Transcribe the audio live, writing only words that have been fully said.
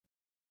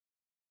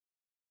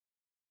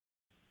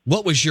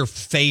What was your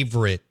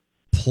favorite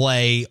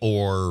play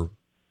or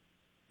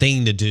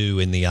thing to do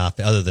in the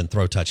offense other than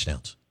throw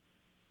touchdowns?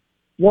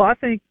 Well, I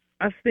think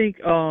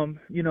a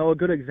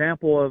good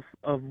example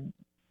of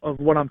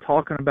what I'm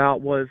talking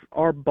about was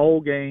our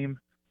bowl game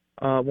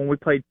when we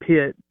played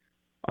Pitt.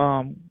 It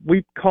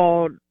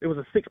was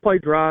a 6-play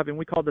drive, and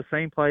we called the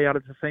same play out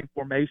of the same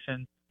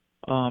formation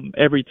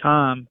every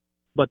time,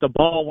 but the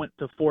ball went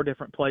to 4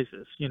 different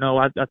places.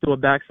 I threw a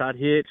backside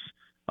hitch,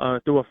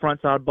 threw a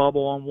frontside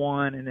bubble on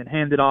one, and then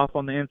handed off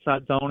on the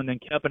inside zone, and then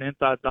kept an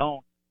inside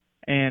zone.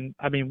 And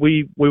I mean,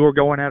 we were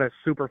going at a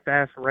super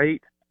fast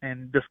rate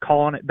and just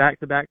calling it back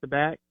to back to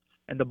back,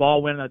 and the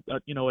ball went a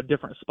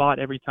different spot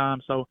every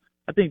time. So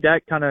I think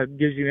that kind of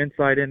gives you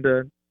insight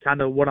into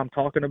kind of what I'm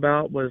talking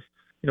about. Was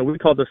we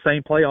called the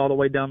same play all the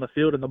way down the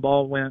field, and the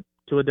ball went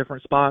to a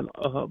different spot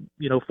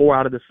 4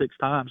 out of the 6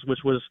 times, which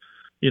was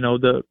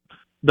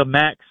the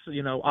max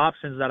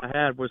options that I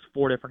had was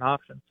 4 different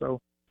options.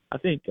 So I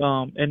think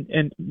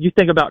and you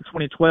think about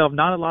 2012,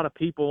 not a lot of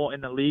people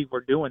in the league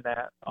were doing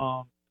that.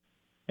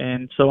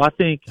 And so I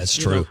think that's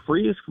true.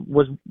 Freeze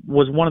was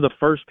one of the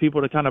first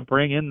people to kind of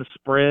bring in the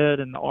spread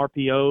and the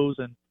RPOs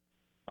and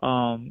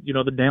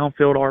the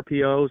downfield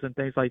RPOs and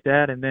things like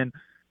that. And then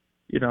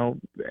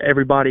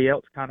everybody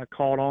else kind of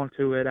caught on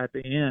to it at the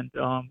end.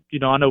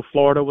 I know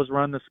Florida was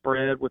running the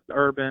spread with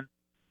Urban,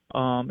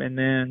 and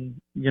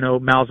then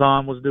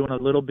Malzahn was doing a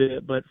little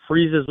bit, but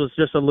Freeze's was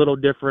just a little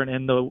different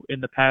in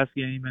the pass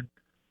game and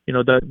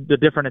the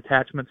different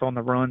attachments on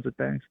the runs and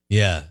things.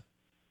 Yeah.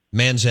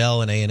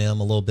 Manziel and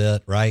A&M a little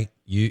bit, right?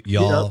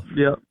 Y'all?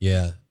 Yep.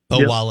 Yeah.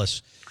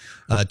 Wallace,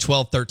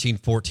 12, 13,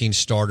 14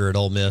 starter at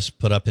Ole Miss,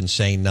 put up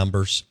insane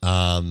numbers.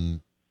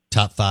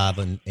 Top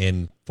 5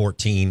 and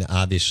 14,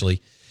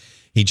 obviously.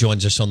 He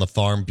joins us on the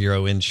Farm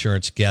Bureau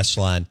Insurance guest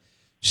line.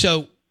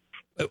 So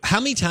how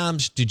many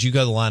times did you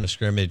go to the line of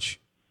scrimmage?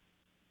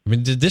 I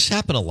mean, did this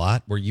happen a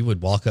lot where you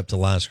would walk up to the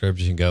line of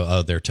scrimmage and go,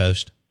 oh, they're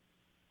toast?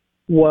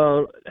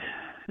 Well,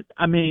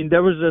 I mean,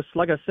 there was just,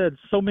 like I said,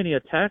 so many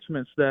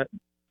attachments that,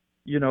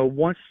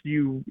 once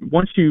you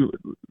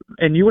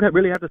and you would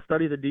really have to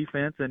study the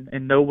defense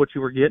and know what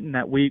you were getting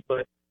that week.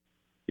 But,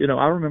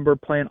 I remember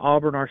playing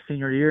Auburn our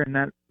senior year, and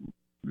that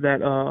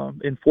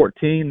in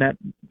 14, that,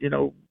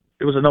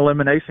 it was an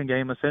elimination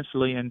game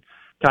essentially and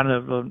kind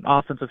of an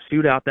offensive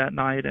shootout that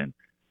night. And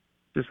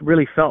just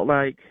really felt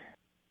like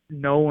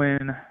that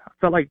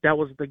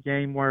was the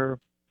game where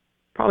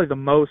probably the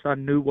most I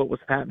knew what was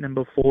happening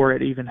before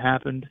it even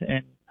happened,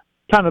 and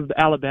kind of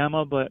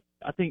Alabama. But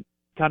I think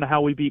kind of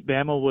how we beat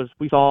Bama was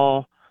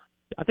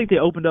I think they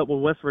opened up with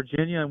West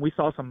Virginia, and we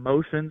saw some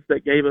motions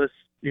that gave us,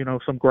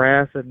 some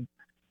grass. And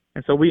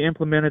so we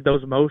implemented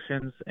those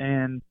motions.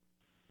 And,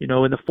 in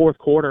the fourth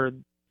quarter,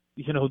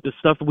 the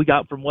stuff we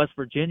got from West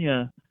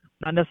Virginia,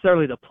 not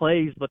necessarily the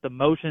plays, but the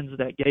motions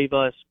that gave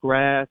us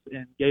grass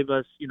and gave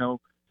us,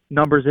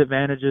 numbers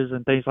advantages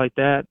and things like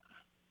that.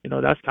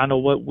 That's kind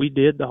of what we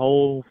did the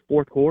whole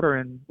fourth quarter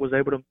and was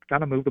able to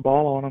kind of move the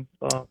ball on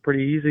them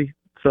pretty easy.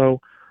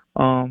 So,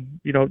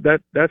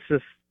 that's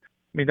just,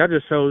 that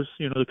just shows,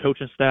 the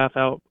coaching staff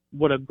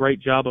what a great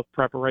job of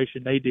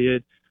preparation they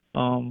did.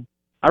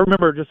 I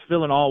remember just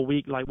feeling all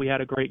week like we had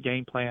a great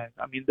game plan.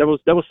 I mean, there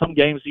was some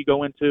games you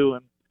go into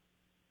and,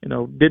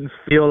 didn't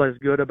feel as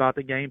good about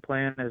the game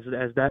plan as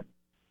that.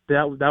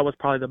 That was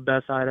probably the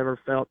best I'd ever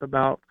felt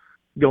about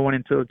going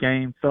into a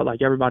game. Felt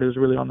like everybody was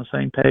really on the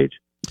same page.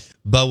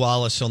 Bo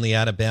Wallace on the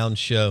Out of Bounds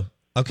show.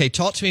 Okay,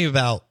 talk to me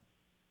about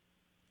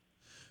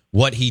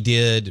what he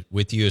did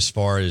with you as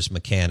far as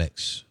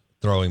mechanics,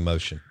 throwing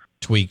motion,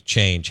 tweak,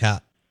 change.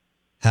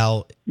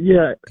 How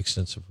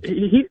extensive?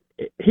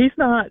 He's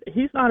not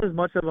as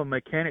much of a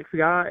mechanics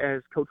guy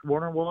as Coach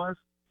Warner was.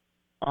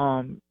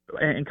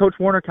 And Coach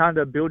Warner kind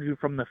of builds you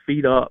from the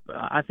feet up.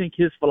 I think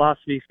his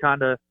philosophy is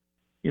kind of,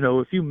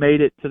 if you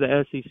made it to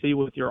the SEC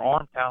with your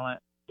arm talent,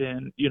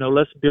 then,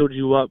 let's build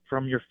you up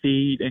from your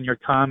feet and your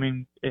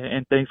timing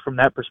and things from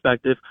that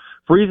perspective.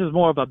 Freeze is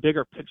more of a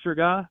bigger picture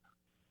guy,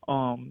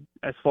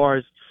 as far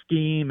as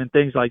scheme and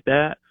things like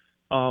that.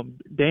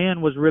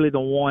 Dan was really the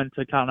one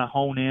to kind of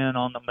hone in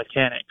on the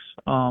mechanics.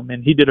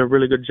 And he did a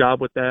really good job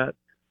with that.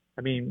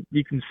 I mean,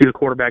 you can see the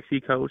quarterbacks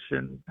he coached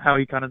and how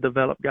he kind of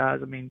developed guys.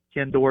 I mean,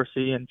 Ken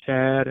Dorsey and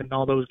Chad and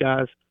all those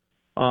guys.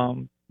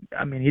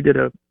 He did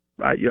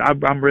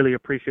I'm really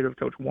appreciative of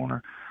Coach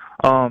Warner.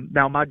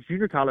 Now, my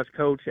junior college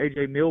coach,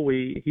 A.J.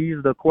 Milwee,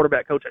 he's the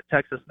quarterback coach at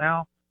Texas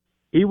now.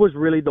 He was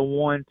really the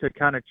one to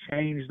kind of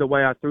change the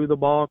way I threw the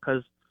ball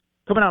because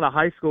coming out of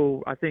high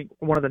school, I think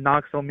one of the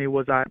knocks on me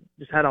was I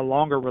just had a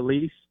longer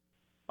release.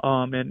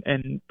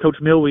 And Coach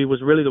Milwee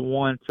was really the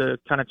one to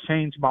kind of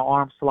change my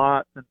arm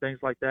slots and things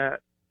like that.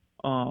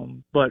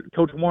 But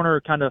Coach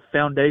Warner kind of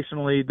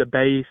foundationally the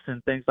base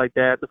and things like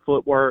that, the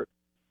footwork,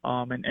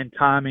 and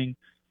timing.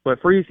 But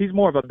Freeze, he's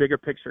more of a bigger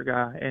picture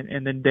guy,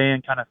 and then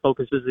Dan kind of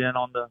focuses in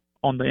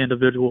on the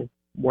individual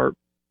work.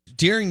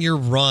 During your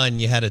run,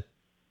 you had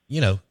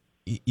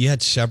you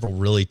had several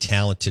really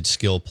talented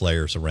skill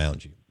players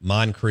around you: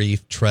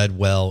 Moncrief,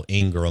 Treadwell,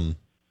 Ingram,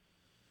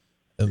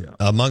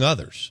 among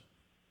others.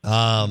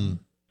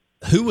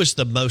 Who was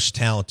the most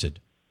talented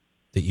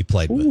that you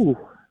played with? Ooh.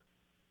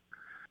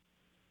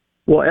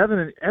 Well,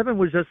 Evan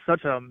was just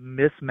such a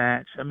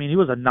mismatch. I mean, he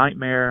was a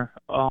nightmare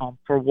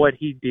for what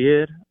he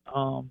did.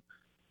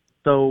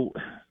 So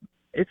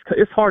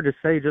it's hard to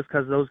say just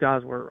because those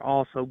guys were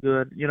all so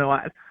good. You know,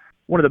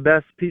 one of the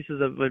best pieces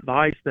of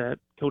advice that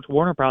Coach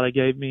Warner probably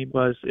gave me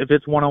was if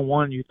it's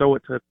one-on-one, you throw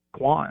it to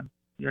Quan,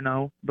 you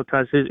know,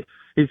 because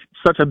he's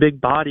such a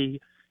big body.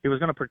 He was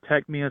going to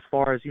protect me as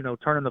far as, you know,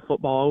 turning the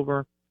football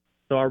over.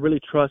 So I really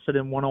trusted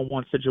in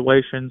one-on-one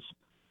situations.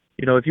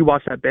 You know, if you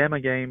watch that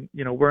Bama game,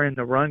 you know, we're in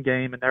the run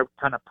game and they're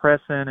kind of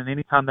pressing, and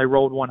anytime they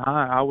rolled one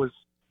high, I was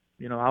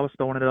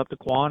throwing it up to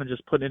Quan and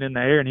just putting it in the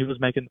air, and he was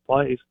making the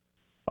plays.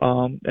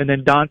 And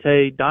then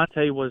Dante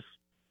was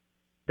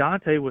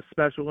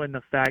special in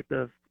the fact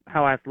of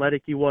how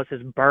athletic he was,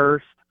 his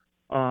burst,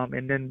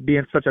 and then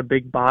being such a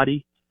big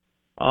body.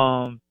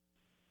 I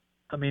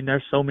mean,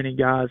 there's so many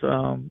guys.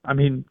 I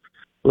mean,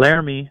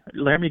 Laramie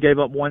gave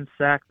up 1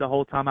 sack the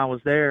whole time I was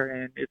there,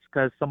 and it's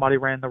because somebody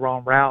ran the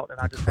wrong route, and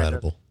I just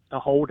had to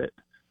hold it.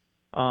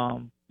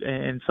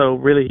 And so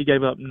really he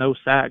gave up no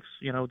sacks,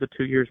 you know, the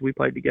 2 years we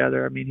played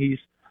together. I mean, he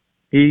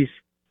is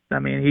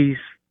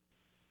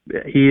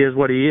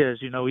what he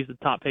is. You know, he's the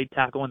top paid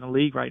tackle in the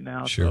league right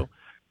now. Sure.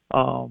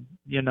 So,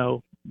 you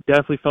know,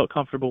 definitely felt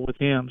comfortable with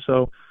him.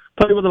 So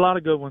played with a lot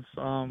of good ones.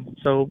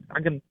 So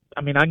I can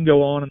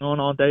go on and on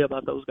all day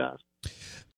about those guys.